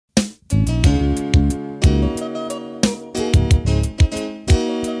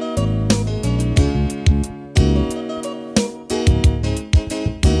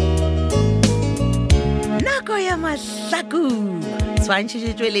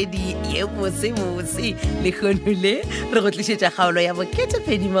tshwantšhetšweledi ye bose le kgonole re go tlišetša kgaolo ya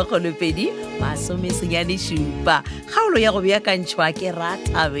boketepedi magolopedi masomesenyane šupa kgaolo ya go beakantšhwa ke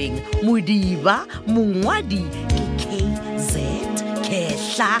Rathabeng Modiba mongwadi ke KZ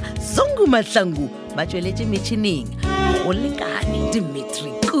Kehla Zongu Mahlangu ba tšweletše metšhineng go lekane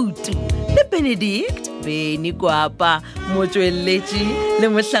Dimitri Kutu le Benedict Beni Kwapa motsweletši le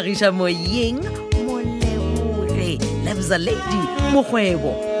mohlagiša moyeng Molebore Lebza Lady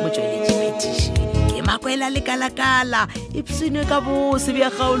Mokgwebo motsweletši phetiši ke Makwela le Kalakala ipsene ka bose bja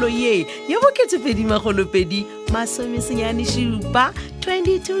kgaolo ye ya boketepedi magolopedi masomesenyane šupa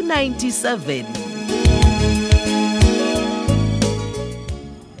 2297.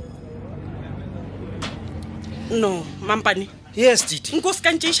 No, Mampane. Yes, Titi. Nko se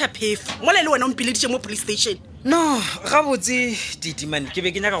ka ntšeiša phefo mola le wena o mpileditše mo police station. No, gabotse Titi man ke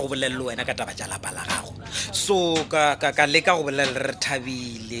be ke nyaka go bolela le wena ka taba tša lapa la gago. So ka leka go bolela re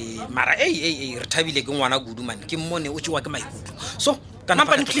Thabile mara re Thabile ke ngwana kudu man ke mmone o tšewa ke maikutlo. So kana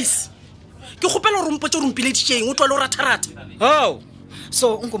Mampane please. Ke kgopela gore mpotše gore mpileditšeng o tlwale o ratharata. Oh.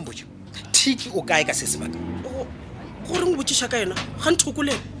 So nkompotše. Tiki o kae ka se sebaka? Gore ngwotšiša ka yena ga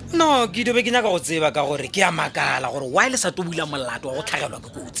nthokole. No, ke dobe ke nyaka go tseba ka gore ke a makala gore why le sa tobula molato wa go tlhagelwa ke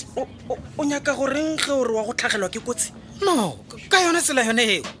kotsi. O nyaka goreng ge gore wa go tlhagelwa ke kotsi? No, ka yona tsela yone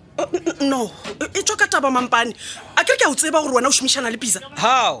eo. No, e tswa ka taba Mampane. A ke o tseba gore wena o šomišana le Pizza.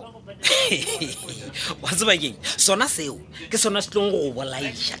 How? Wa tseba keng? Sona seo ke sona se tlong go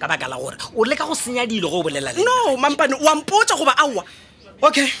bolaiša ka baka la gore o leka go senya dilo go bolela le. No, Mampane wa mpotša goba aowa.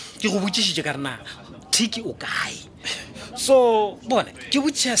 Okay, ke go botšišitše ka rena Tiki o kae? So bona ke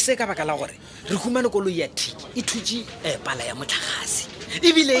botšiša se ka baka la gore re humane koloi ya Tiki e thutše pala ya motlhagase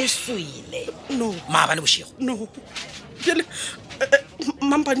ebile e swele. No, maabane bošego. No, jele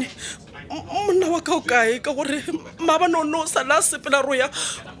Mampane monna wa ka o kae ka gore maabane o no sala sepela ro ya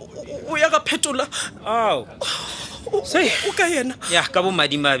o ya ga Phetola. Ao se o ka yena ya ka bo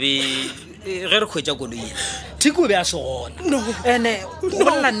madimabe ge re kgwetša koloi ena Tiki o be a se gona. No, ene o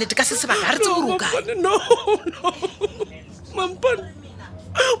bolela nnete ka se sebaka ga re tsebe gore o kae. No, Mampane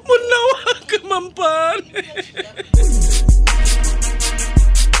monna wa ka Mampane.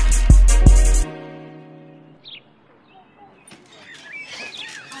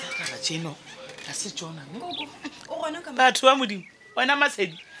 Chino a se tsona batho ba modimo wena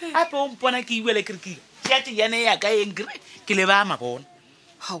masedi ape o mpona ke iwele kiriki tšeatše yane ya ka engre ke le ba mabona.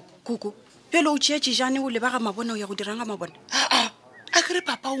 Hao koko pele o tšeatše jane o leba ga mabona o ya go diranga mabona. A kere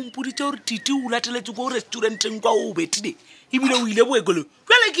papa o mpoditše gore Titi o lateletse ko restauranteng kwa o betile ebile o ile boekolo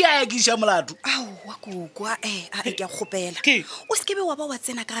jale ke a yakiša molato. Aowa koko a ke a kgopela Ke? o se ke be wa ba wa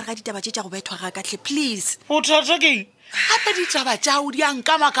tsena ka gare ga ditaba tše tša go bethwa ga katlhe please. o thata keng gape ditaba tšao di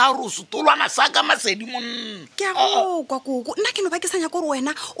ankama ka gore o setolwana sa ka masedi monna. Ke a go kwa koko nna ke no ba ke sa nyaka gore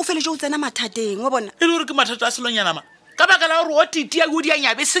wena o feletse o tsena mathateng wa bona. e le gore ke mathata a selonyanama ka baka la gore o Titi a go di a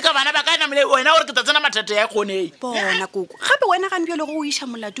nyabe se ka bana ba ka namele wena gore ke tla tsena mathata ya kgonei. Bona koko gape wena ga nbjale go o iša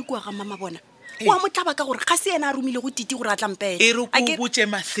molatu kua ga mama bona wa motlaba ka gore ga se yena a romile go Titi gore a tlampela. E re ko botse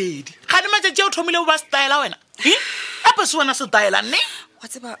masedi ga di matšatši o thomile o ba style wena ape se wena style nne wa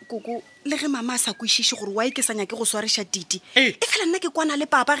tseba koko le ge mama a sa kwešiše gore wa ke sa nyake go swariša Titi Eh. e fela nna ke kwana le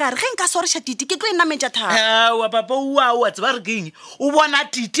papa gare ge nka swariša Titi ke tlo e nametša thata. wa papa wa tseba re keng o bona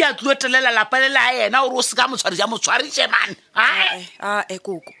Titi a tlo telela lapa le la yena gore o se ka motswariše man.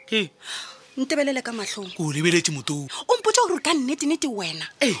 Koko Ke ntebelele ka mahlong o lebeletse motong o mpotsa gore ka nnete wena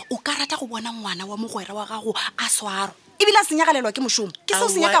Eh. o ka rata go bona ngwana wa mogwera wa gago a swaro ebile a senyagalelwa ke mošomo ke seo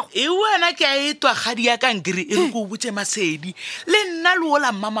senyakago. e wena ke a etwa kgadi ya kankere e re ko botse masedi le nna le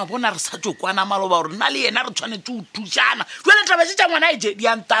ola mama bona re sa tso kwana maloba gore nna le yena re tshwanetse o thušana jale taba se tša ngwana e je di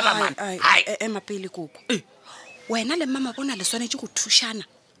antana man. Ema pele koko wena le mama bona le swanetse go thušana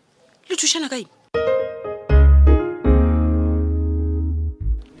le thušana ka eng?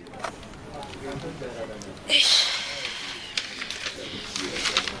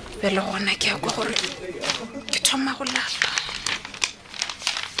 Bele gona ke ya kwa gore ke thoma go lapa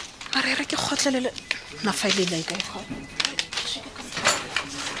mare re ke kgotlelele mafaelele ka e go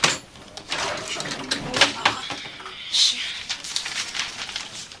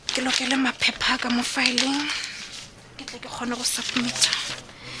ke lokele maphepha ka mo fileng ke tle ke kgone go submita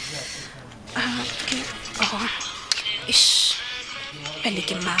pele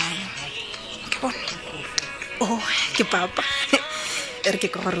ke mang ke bona ke papa re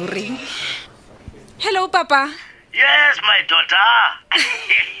ke gore o reng. Hello papa. Yes my daughter.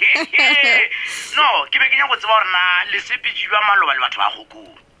 No, ke be ke nya go tseba gore na le sepedi jwa maloba le batho ba go kuku.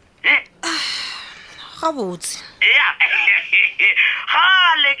 ga botse ya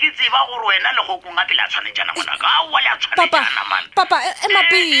gale ke tseba gore wena le go konga pele a tshwanetjana ngwana ka wa le a tshwanetjana man papa ema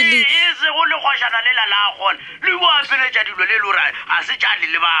pele se go le khoshana le la gona le wa pele ja dilo le lora a se tjale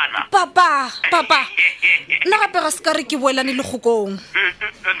le bana papa nna gape ga se ka re ke boelane le kgokong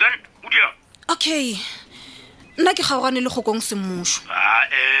and then udia okay nna ke gaogane le kgokong semmušo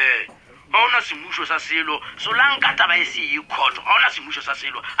ona semušo sa selo solanka taba e se ikhoto ona semušo sa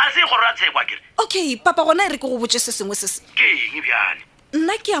selo a se go ra tshekwa kere okay papa gona e re ke go botse se sengwe se se ke eng bjale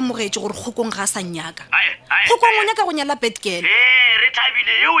nna ke amogetše gore kgokong ga a sa nyaka kgokong o nyaka go nyala betgale re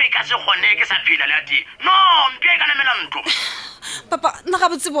thabile eo e ka se kgone ke sa phela le a teng no mpia e ka namela ntlo papa nna ga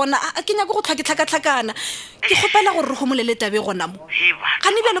botse bona a ke nyaka go tlhoa ke tlhakatlhakana ke kgopela gore re homolele tabe gona mo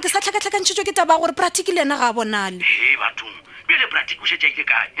gane bjalo ke sa tlhakatlhakantšhetšo ke taba gore pratic le ena ga a bonale bathong bjale pratic o šetša ke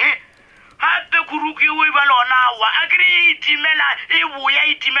kae gape kuruku eo e ba lona wa a kry itimela e boya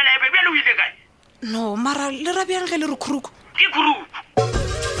itimela ebe bjale o ile kae no mara le ra bjang ge le re khuruku ke kuruku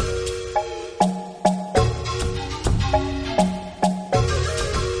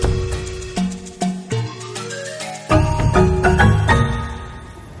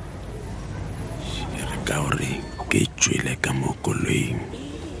ka gore ke tswele ka mo koloing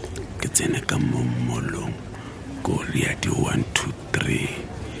ke tsene ka mo mmolong ko ria di 1 2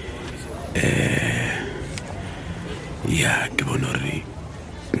 3 ya ke bona gore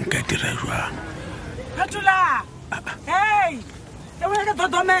nka dira jwang Phetola hey ke wena ka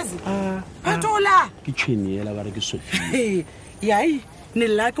thotomese Phetola ke tshwenyela ba re ke Sophie yai ne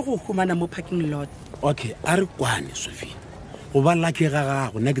la ke go humana mo parking lot okay a re kwane Sophie go ba la ke ga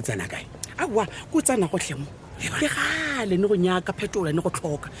gago nna ke tsena kae awa go tsana go tlhemo ke gale ne go nyaka Phetola ne go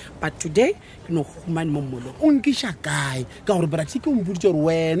tlhoka but today ke no humane mo mmolo o nkisha kae ka gore brati ke o mbuditse gore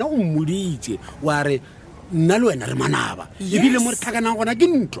wena o mmuditse wa re nna le wena re manaba ebile mo re tlhakanang gona ke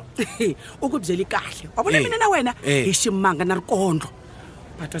ntwa o go bjele kahle wa bona mina na wena e shimanga na re kondlo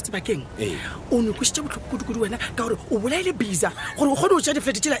batho tse bakeng o ne go shitse botlhokudu wena ka gore o bolaile biza gore o gone o tša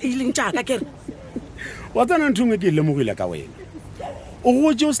diflete tšela e leng tšaka kere wa tsana nthongwe ke lemogile ka wena o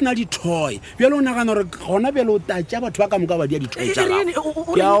go je o sena di-toy bjale o nagana gore gona bjale o tatša batho ba ka moka ba dia di-toy tša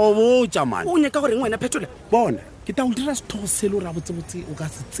gago ke a o botša mane o nyaka gore ngwena Phetola bona ke ta o dira sethogo sele o ra botsebotse o ka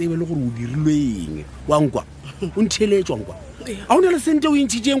se tsebe le gore o dirilweng wa nkwa o ntheletšwa nkwa a o na le sente o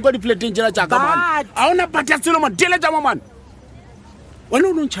intšhitšeng kwa difleteng tšela tšaka mane a o na pata selo mateletša mo mane wena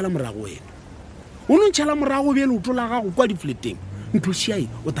o no ntšhala morago wena o no ntšhala morago bjele o tola gago kwa difleteng ntlošiae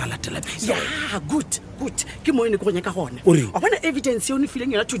o ta latela bisa ya good ke mo ene ke go nyaka gone Ore? wa bona evidence e o ne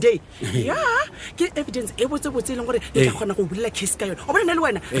fileng yona today ya ke evidence e botsebotse e leng gore e tla kgona go bulela case ka yona wa bona nna le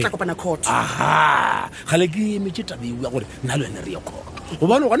wena re tla kopana court aha gale ke emetse tabeu ya gore nna le wena re ye koto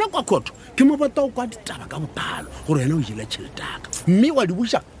gobane gona kwa koto ke mo bata o kwa ditaba ka bophalo gore wena o jela tšheletaka mme wa di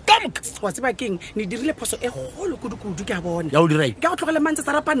buša ka moka wa tseba keng ne dirile phoso e golo kudu-kudu ke a bona ya o dirae ke a go tlogele mantse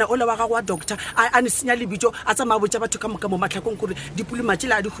tsa rapana ola wa gago wa doctor a ne senya lebitso a tsamaya botsa batho ka moka mo matlhakong kore dipulumatše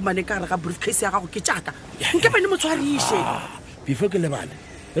le a di humane ka gare ga briefcase ya gago ke tšaka nke bane mo tshwariše before ke lebale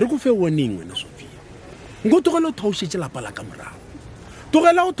re ko fe warning wena Sophia nko togele o thaošetse lapa la ka morago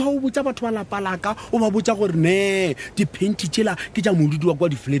togela o thao botsa batho ba lapa laka o ba botsa gore ne dipenti tšela ke tša modudi wa kwa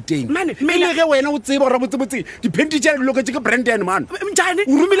difleteng Mane, pele ge wena o tseba gore botsebotse dipenti tšela di loketse ke branden man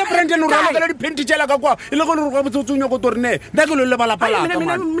o romile branden o ralokela dipenti tšela ka kwa e le gore go botsebotse o nyako tore ne nna ke lo le ba lapa laka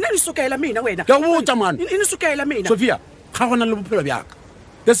man mina di sokaela mina wena ke go botsa man e ne sokaela mina Sophia ga gona le bophelo bjaka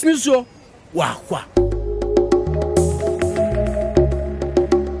the sniso wa kwa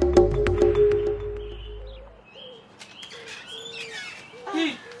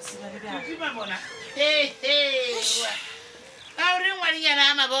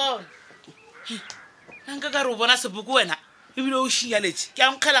nka ka re o bona sepoko wena ebile o šinyaletse ke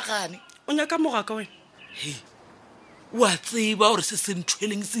a nkgelagane o nyaka mogaka wena wa tseba gore se se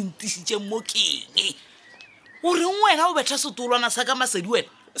nthweleng se ntišitše mo keng o reng wena o betha setolwana sa ka masedi wena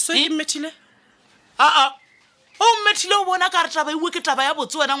so ke mmethile aa o mmethile o bona ka re taba ewe ke taba ya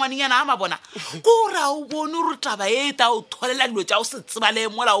botse wena ngwanenyana a mabona ko ra o bone gore taba e ta o tholela dilo tša o se tseba le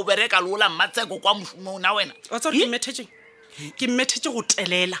mola o bereka le ola mmatseko kwa mošomong na wena wa tsa gore ke mmethetše go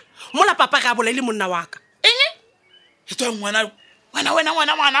telela mola papa ga bolaile monna wa ka eng e tswa ngwana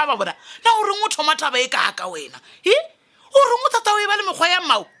a ba bona na o reng o thoma taba e kaka wena o reng o tata o e ba le mekgwa ya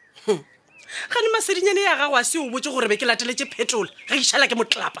mmao gane masedinyane ya gago a se o botse gore be ke lateletse Phetola ga išhala ke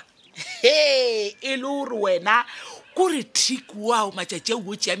motlapa e le gore wena kore thiku wao matšatši a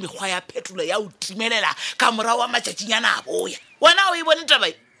botse ya mekgwa ya Phetola ya o timelela ka morago wa matšatšinyana a boya wena o e bone taba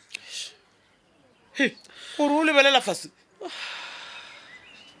gore o lebelela fase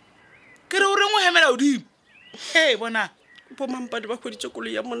ke re o reng o hemela odimo bona bomampadi ba kgweditše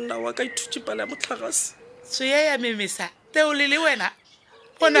koloi ya monna wa ka ithutše pala ya motlhagase tsoya ya memesa teole le wena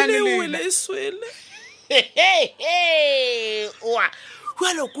go na le wena e swele wa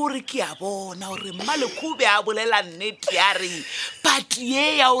jalo kore ke a bona gore mmalekgobe a bolela nnete ya re pati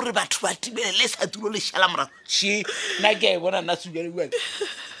e ya gore batho ba tibele le sa tulo le šala morago she nna ke a e bona nna sujaleuale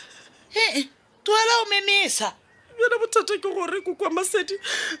tuela o memesa bjana bothata ke gore ko kwa Masedi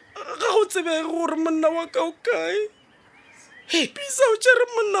ga go tsebege gore monna wa ka o kae pisa o tšere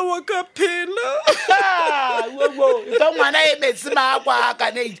monna wa ka phela ka ngwana e metsi maakwa a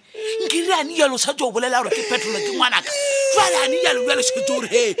kaneile nkere ane jalo sa tse o bolela gore ke Phetola ke ngwanaka jale ane jalo jale setse gore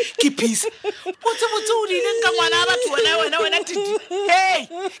he ke pisa botsebotse o dileng ka ngwana a batho wena titi he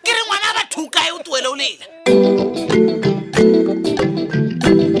ke re ngwana a batho o kae o tuele o lela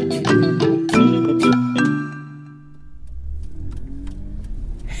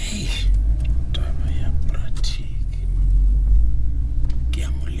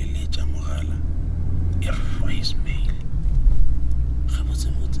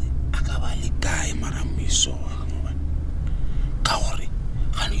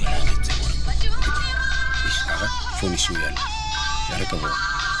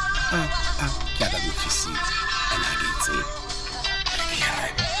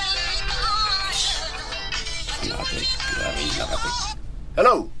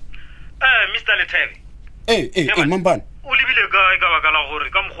Hello. Mr. Lethebe. Mampane. O lebile kae ka baka la gore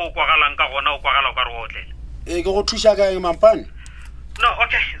ka mokgwa o kwagalang ka gona o kwagala o ka re o otlele? Ke go thuša kae Mampane? No,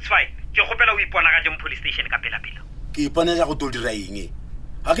 okay, it's fine. Ke gopela o ipona ka jeng police station ka pela-pela. Ke iponela go tlo dira eng?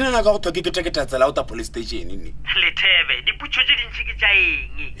 Ha ke nana ka go thoke ke teketa tsela o ta police station ne. Lethebe, diputšo tše dintši ke tša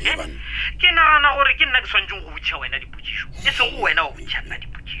eng? Ke nagana gore ke nna ke swantšeng go botša wena dipotšišo. E se go wena o botša nna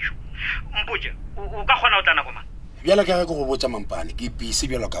dipotšišo. Mpotše, o ka kgona o tla nako mang? Bjalo ka ge ke go botša Mampane, ke ipise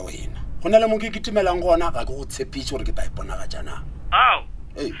bjalo ka wena. Go na le mo ke kitimelang gona ga ke go tshepiše gore ke ta ipona ga jana. Ao.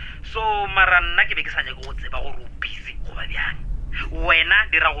 So mara nna ke be ke sa nyake go tseba gore o busy go ba bjang. Wena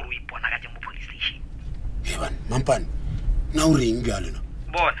dira gore o ipona ka jeng mo police station. Mampane, na o reng bjalo na?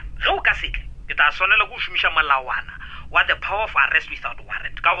 Bona, ge o ka setle, ke tla swanela go šomiša molawana wa the power of arrest without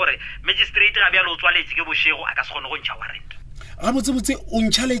warrant. Ka gore magistrate ga bjalo o tswaletše ke bošego a ka se kgone go ntšha warrant. Gabotsebotse o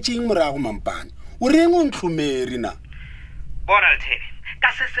ntšhaletšeng morago Mampane. O reng o ntlhomere na? Bona Lethebe, ka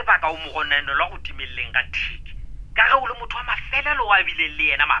se sebaka o mogonenelwa go timeleng ka thiki. Ka ge o le motho wa mafelelo wa bile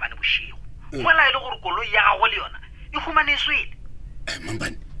le yena maabane bošego. Mola e le gore koloi ya gago le yona e humane swele.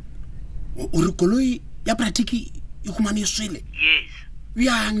 Mampane, o re koloi ya pratiki e humane swele? Yes.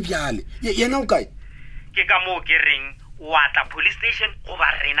 Bjang bjale? Yena o kae? Ke ka moo ke reng wa tla police station goba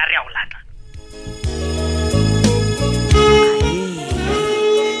rena re a o latla.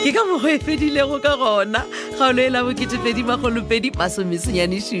 Ke ka mo e fedilego ka gona kgaolo e la boketepedi magolopedi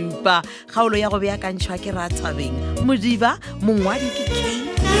masomesenyane šupa kgaolo ya go beakantšhwa ke Rathabeng Modiba mongwadi ke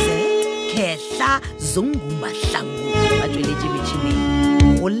KZ Kehla Zungu Mahlangu ba tsweletše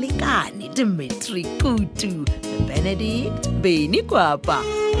metšhineng go lekane Dimitri Kutu Benedict Beni Kwapa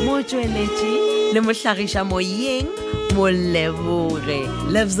mo tsweletše le mohlagiša moyeng Moleboge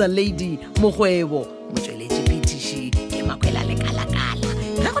Loves a Lady Mogwebo mo tsweletše phetiši ke Makwela Lekala-kala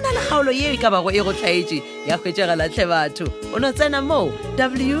ga go na le kgaolo yeo e ka bago e go tlhaetše ya hwetšagalatlhe batho o no tsena mo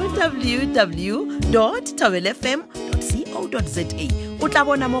www.thobelfm.co.za o tla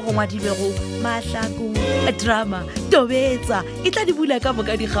bona mo go ngwadilwego Mahlakong drama tobetsa e tla di bula ka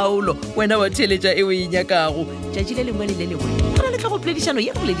moka dikgaolo wena wa theletša e o e nyakago tšatši le lengwe le le lengwe go na le tlhagopoledišano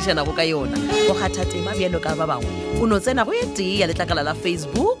ye go poledišanago ka yona go kgatha tema bjalo ka ba bangwe o no tsena go ye tee ya letlakala la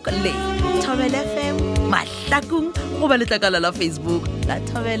Facebook le Thobel FM Mahlakong goba letlakala la Facebook la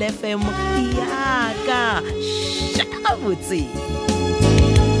Thobel FM yaka shaka botse.